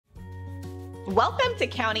Welcome to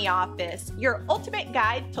County Office, your ultimate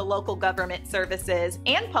guide to local government services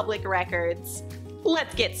and public records.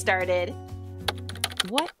 Let's get started.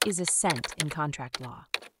 What is assent in contract law?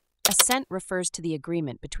 Assent refers to the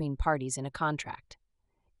agreement between parties in a contract.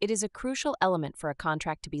 It is a crucial element for a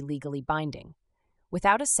contract to be legally binding.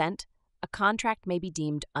 Without assent, a contract may be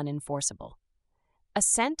deemed unenforceable.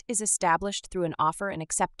 Assent is established through an offer and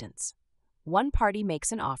acceptance. One party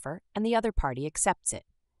makes an offer and the other party accepts it.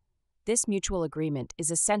 This mutual agreement is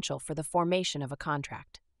essential for the formation of a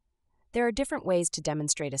contract. There are different ways to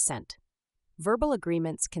demonstrate assent. Verbal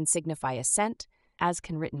agreements can signify assent, as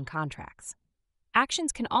can written contracts.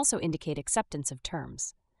 Actions can also indicate acceptance of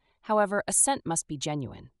terms. However, assent must be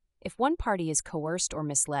genuine. If one party is coerced or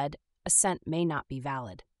misled, assent may not be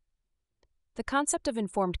valid. The concept of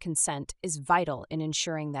informed consent is vital in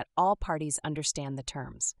ensuring that all parties understand the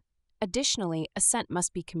terms. Additionally, assent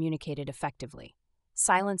must be communicated effectively.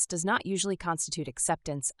 Silence does not usually constitute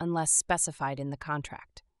acceptance unless specified in the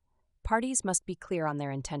contract. Parties must be clear on their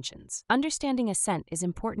intentions. Understanding assent is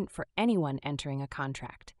important for anyone entering a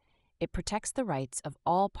contract. It protects the rights of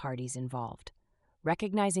all parties involved.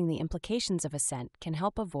 Recognizing the implications of assent can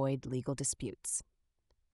help avoid legal disputes.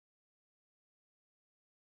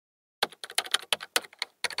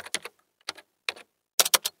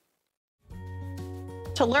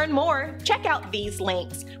 To learn more, check out these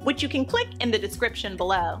links, which you can click in the description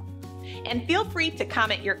below. And feel free to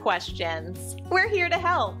comment your questions. We're here to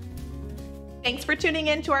help. Thanks for tuning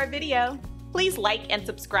in to our video. Please like and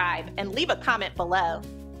subscribe and leave a comment below.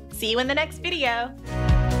 See you in the next video.